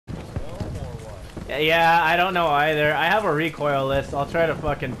Yeah, I don't know either. I have a recoil list. I'll try to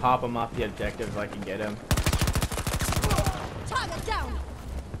fucking pop him off the objective if I can get him. Target down.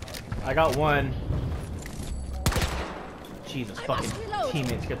 I got one. Jesus, fucking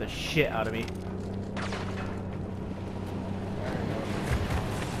teammates scared the shit out of me.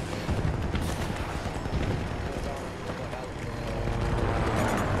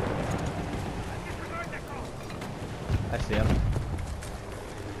 I see him.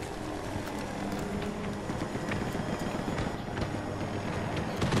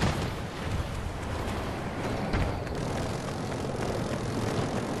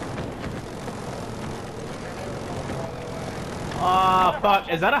 Oh,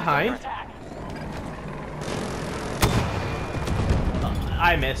 fuck. Is that a hind?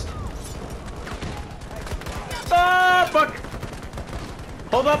 I missed. Ah, fuck.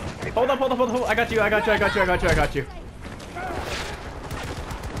 Hold up. Hold up, hold up, hold up. I got you, I got you, I got you, I got you, I got you.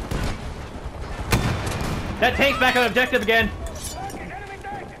 That tank's back on objective again.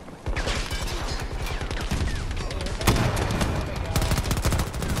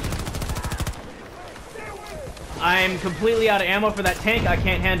 I'm completely out of ammo for that tank. I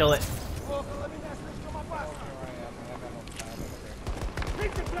can't handle it.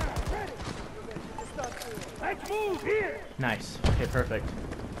 Nice. Okay, perfect.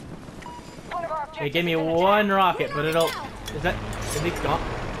 They gave me one rocket, but it'll... Is he gone?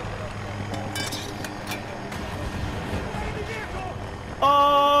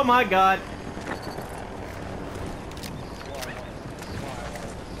 Oh my god.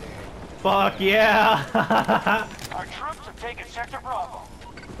 Fuck yeah! Our troops have taken Sector Bravo.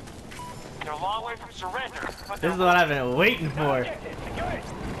 They're a long way from surrender, but This is what I've been waiting for.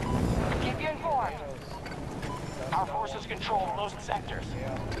 keep you informed. Our forces control most sectors.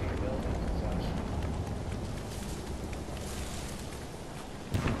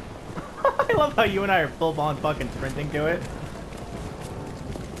 I love how you and I are full-on fucking sprinting to it.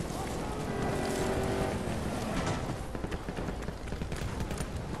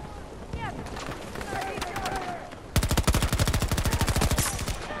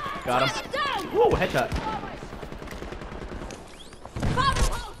 Got him. Woo, headshot.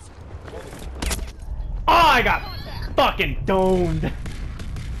 Oh, I got fucking domed.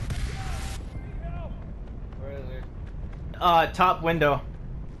 Where is it? Top window.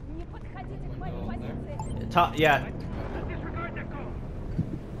 Top, yeah.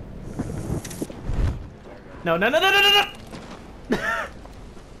 No, no, no, no, no, no, no! I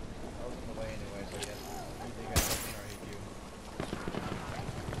was in the way anyway, so I guess you guys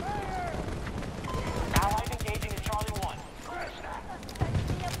don't or Allies engaging in Charlie 1.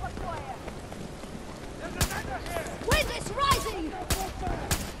 Wind is rising.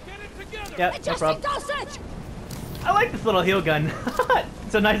 Yep, no problem. Dosage. I like this little heal gun.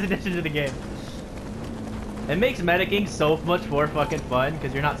 It's a nice addition to the game. It makes medicing so much more fucking fun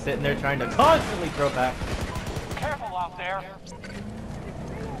because you're not sitting there trying to constantly throw back. Careful out there. It's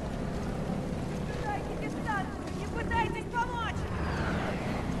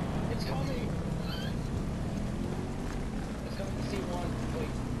coming! It's coming to C1.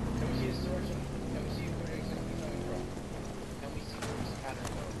 Wait, can we see his direction? Can we see where he's going to be coming from? Can we see where his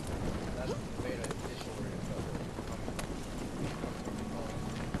pattern goes? That's the beta initial where it's going.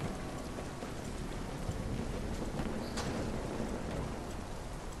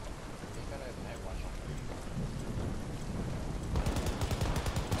 He's gonna have night watch on.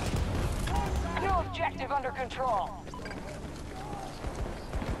 New objective under control.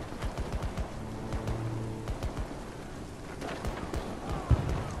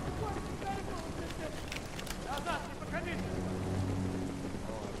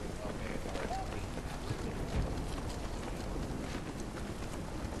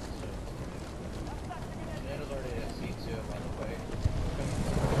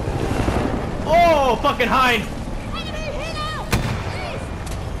 Oh, fucking hind!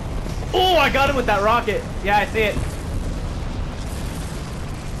 Oh, I got him with that rocket. Yeah, I see it.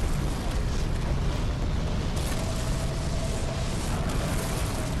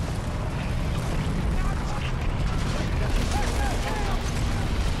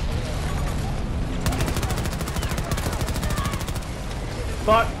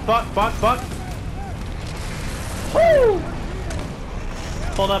 Fuck, fuck, fuck, fuck. Woo!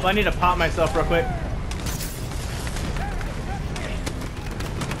 Hold up, I need to pop myself real quick.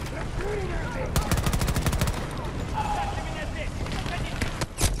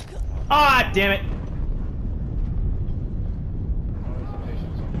 Ah, damn it.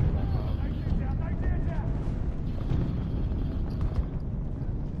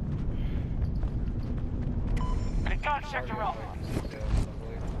 They got Sector Alpha.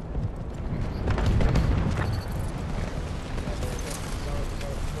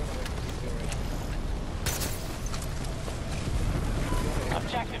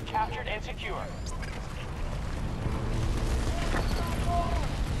 and secure.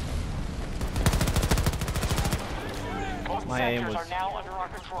 Most My aim sectors was- are now under our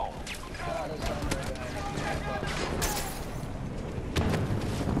control.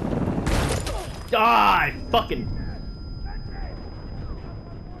 Die! Fucking.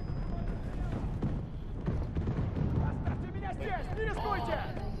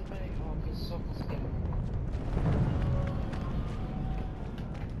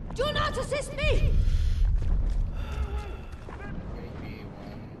 Do not assist me!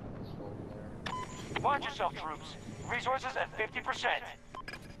 Watch yourself, troops. Resources at 50%.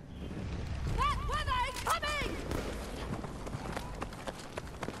 Bad weather incoming!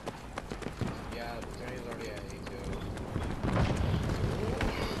 Yeah, the tornado's already at A2.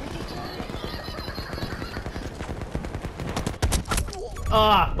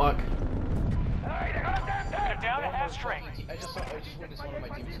 Ah, fuck. They're down at half strength. I just witnessed one of my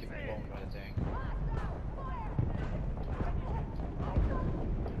teams get blown by the tank.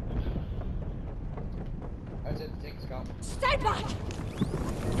 That's it, the tank's gone. Stay back!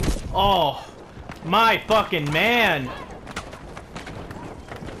 Oh, my fucking man.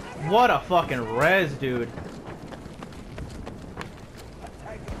 What a fucking res, dude.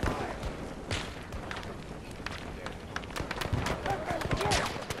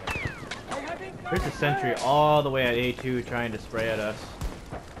 There's a sentry all the way at A2 trying to spray at us.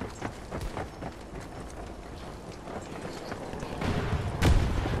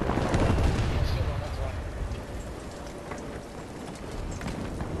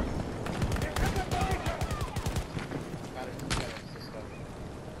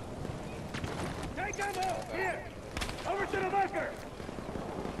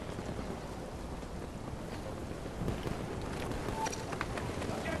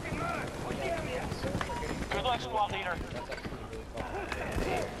 Good luck, squad leader.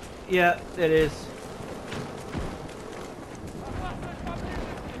 Yeah, it is.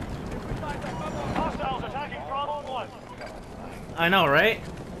 Hostiles attacking Bravo 1. I know, right?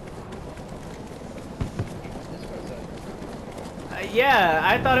 Yeah,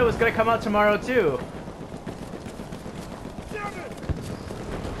 I thought it was gonna come out tomorrow too.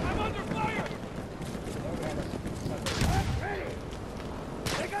 I'm under fire!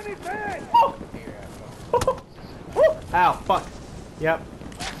 They got me bad! Ow, fuck. Yep.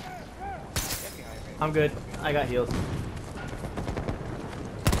 I'm good. I got heals. Stay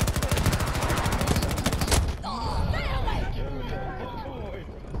away!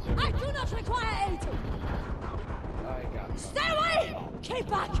 I do not require aid! I got Stay away! Keep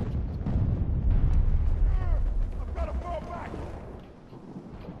back! I've got to fall back!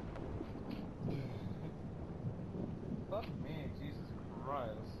 Fuck me, Jesus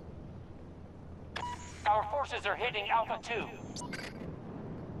Christ. Our forces are hitting Alpha 2.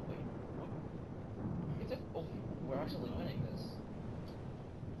 It's a, oh, we're actually winning this.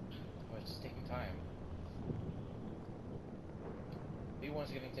 Oh, it's just taking time.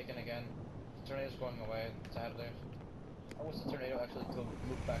 B1's getting taken again. The tornado's going away, sadly. I wish the tornado actually could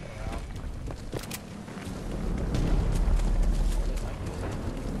move back around.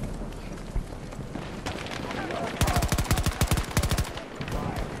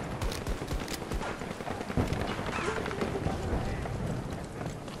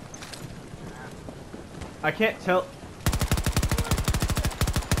 I can't tell.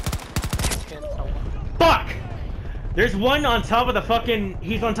 Fuck! There's one on top of the fucking.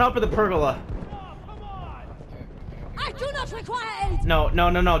 He's on top of the pergola. I do not require aid! No,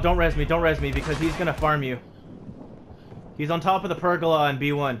 don't res me, don't res me, because he's gonna farm you. He's on top of the pergola on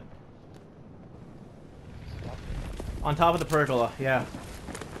B1. On top of the pergola, yeah.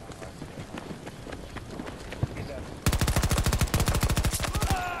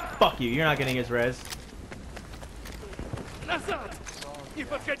 Fuck you, you're not getting his res.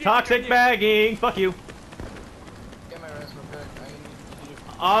 Toxic bagging! Fuck you. Get my res real quick.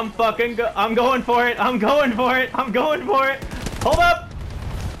 I need you to I'm going for it, I'm going for it, I'm going for it! Hold up!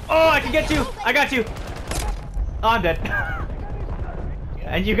 Oh, I can get you! I got you! Oh, I'm dead.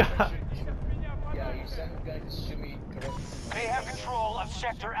 And you got... yeah, you send the guy to shoot me correctly. They have control of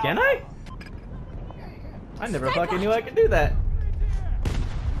Sector Alpha. Can I? I never fucking knew I could do that.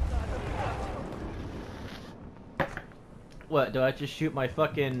 What, do I just shoot my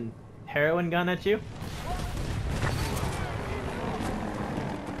fucking heroin gun at you?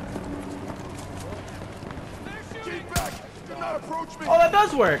 Keep back! Do not approach me! Oh, that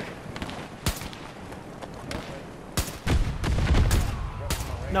does work!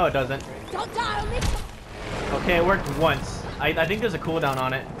 No, it doesn't. Don't die on me! Okay, it worked once. I think there's a cooldown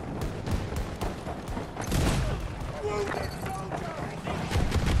on it.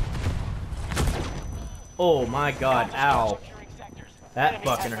 Oh my god, ow. Securing sectors. That Enemy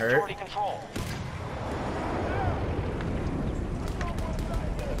has fucking hurt. majority control.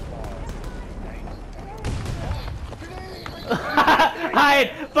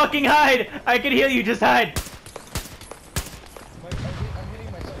 Hide! Fucking hide! I can heal you, just hide! I'm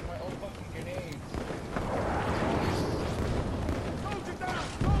hitting myself with my own fucking grenades.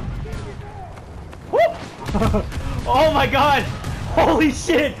 Woo! Oh my god! Holy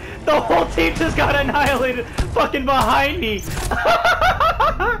shit! The whole team just got annihilated fucking behind me!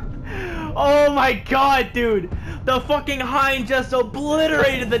 Oh my god, dude! The fucking Hind just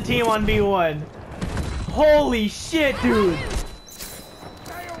obliterated the team on B1! Holy shit, dude!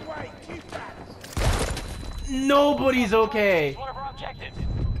 Nobody's okay! One of our objectives.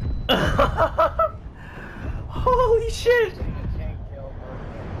 Holy shit! Getting a tank kill.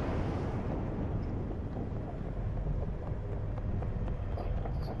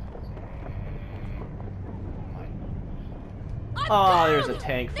 Oh, there's a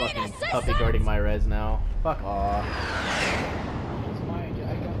tank fucking puppy guarding my res now. Fuck off. It's mine.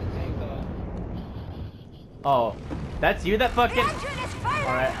 I got the tank though. Oh, that's you that fucking... The engine is firing!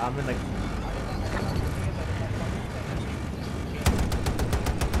 Alright, I'm in the...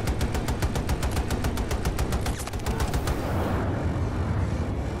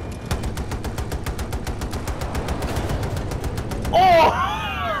 Oh!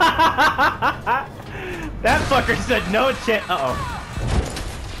 That fucker said no chance. Uh-oh.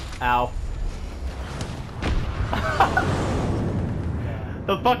 Ow.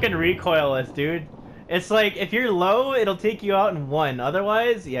 The fucking recoilless, dude. It's like, if you're low, it'll take you out in one.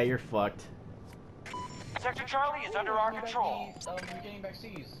 Otherwise, yeah, you're fucked. Sector Charlie is under our control. We're getting back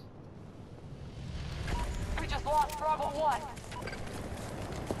C's. We just lost Bravo 1.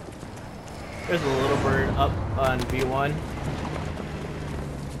 There's a little bird up on B1.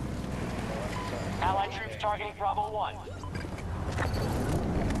 Allied troops targeting Bravo 1.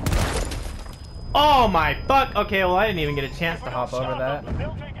 Oh my fuck! Okay, well I didn't even get a chance to hop over that.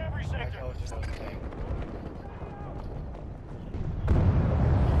 They'll take every I sector. told you that was a tank.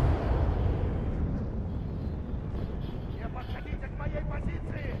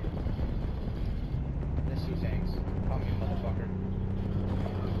 There's two tanks. Come you motherfucker.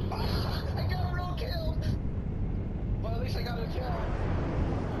 I got a real kill! Well, at least I got a kill.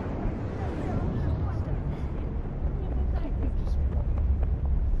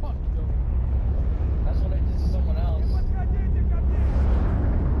 Fuck you. That's what I did to someone else.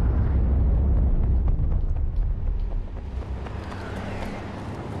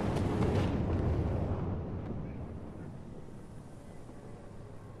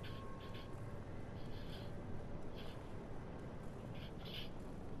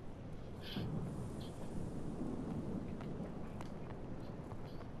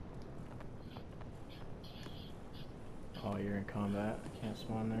 Oh, you're in combat. I can't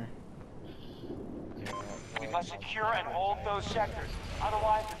spawn there. We must secure and hold those sectors.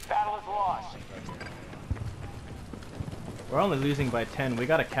 Otherwise, this battle is lost. We're only losing by 10. We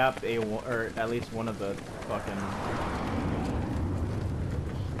gotta cap a or at least one of the fucking.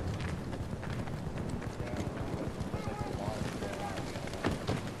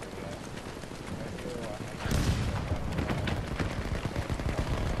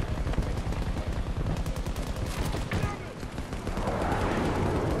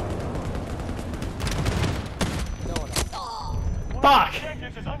 Fuck!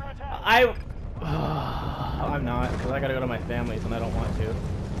 Objectives is under attack. I'm not, because I gotta go to my family's and I don't want to.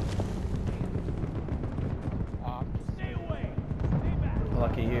 Stay away. Stay back.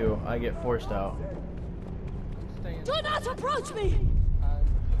 Lucky you, I get forced out. Staying. Do not approach me!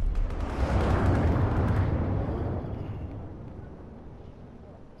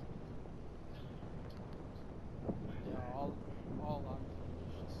 Yeah, all I'm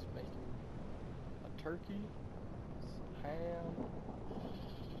just making a turkey, some ham,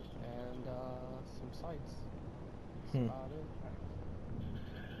 and some sights. That's about it.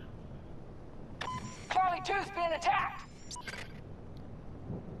 Charlie 2's being attacked.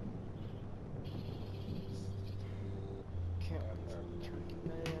 Can't be a turkey,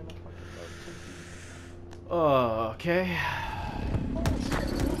 man. I fucking love turkey. Oh, okay.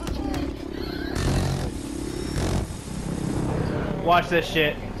 Watch this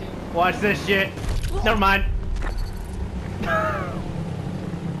shit. Watch this shit. Never mind.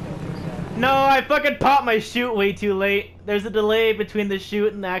 No, I fucking popped my shoot way too late. There's a delay between the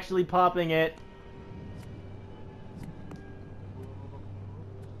shoot and actually popping it.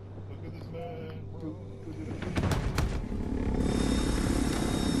 Look at this man.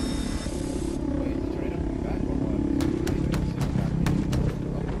 Wait, is the train coming back or what?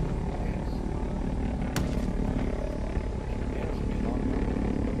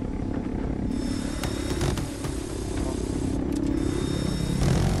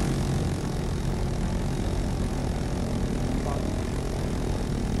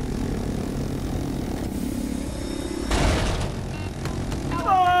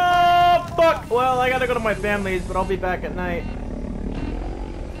 fuck! Well, I gotta go to my family's, but I'll be back at night.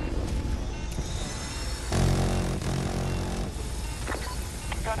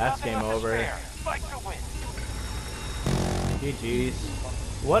 That's game over. Fight to win. GG's.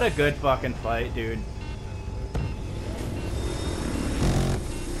 What a good fucking fight, dude.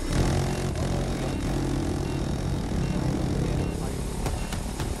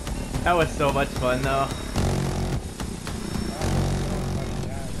 That was so much fun, though.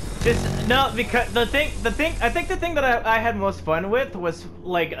 Just no, because I think the thing that I had most fun with was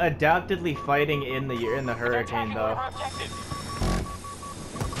like adaptedly fighting in the hurricane, though.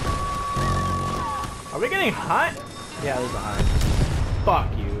 Are we getting hot? Yeah, there's a hot.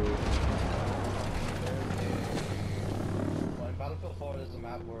 Fuck you. Well, in Battlefield 4, there's a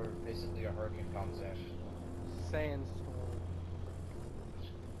map where basically a hurricane comes in. Sandstorm.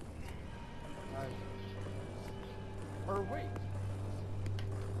 Or wait.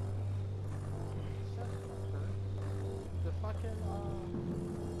 The fucking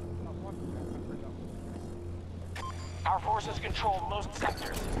I forgot. Our forces control most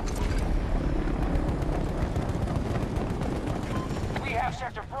sectors. We have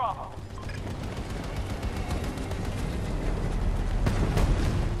Sector Bravo.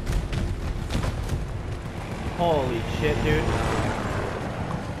 Holy shit, dude.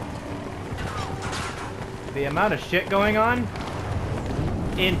 The amount of shit going on?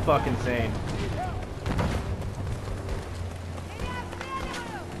 Fucking insane.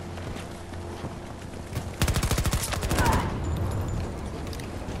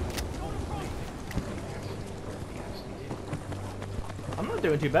 I'm not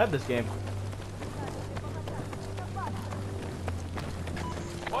doing too bad this game.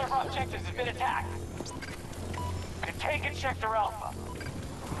 One of our objectives has been attacked. They've taken Sector Alpha.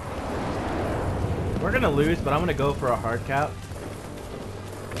 We're gonna lose, but I'm gonna go for a hard cap.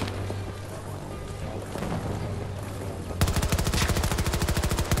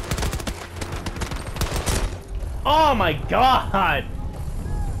 Oh my god!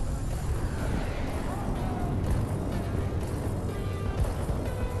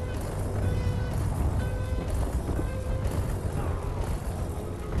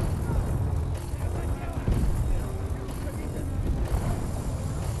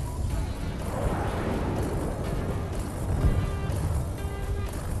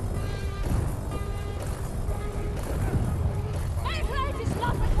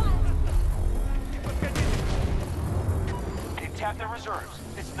 Tap the reserves.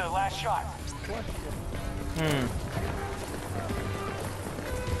 This is their last shot.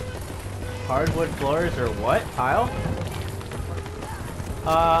 Hardwood floors or what? Tile?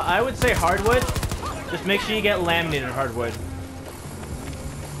 I would say hardwood. Just make sure you get laminated hardwood.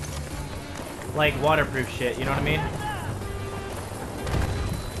 Like waterproof shit, you know what I mean?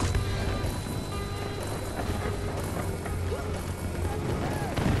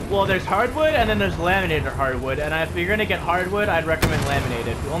 Well, there's hardwood and then there's laminated hardwood, and if you're gonna get hardwood, I'd recommend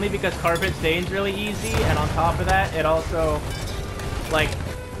laminated. Only because carpet stains really easy, and on top of that, it also, like,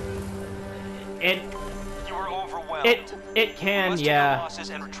 You were overwhelmed. it can, Must yeah. take our losses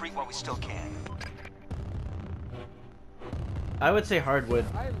and retreat while we still can. I would say hardwood.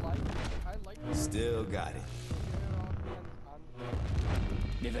 I like Still got it.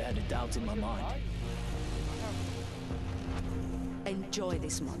 Never had a doubt in my mind. Enjoy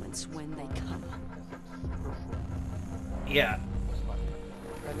these moments when they come. Yeah.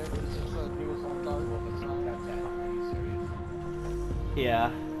 And it was just he was on guard with it's not that bad. Are you serious?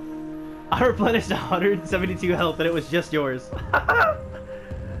 Yeah. I replenished 172 health and it was just yours.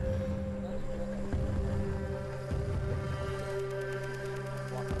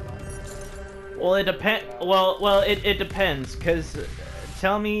 Well, it depends. Well, it depends, cause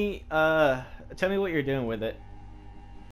tell me what you're doing with it.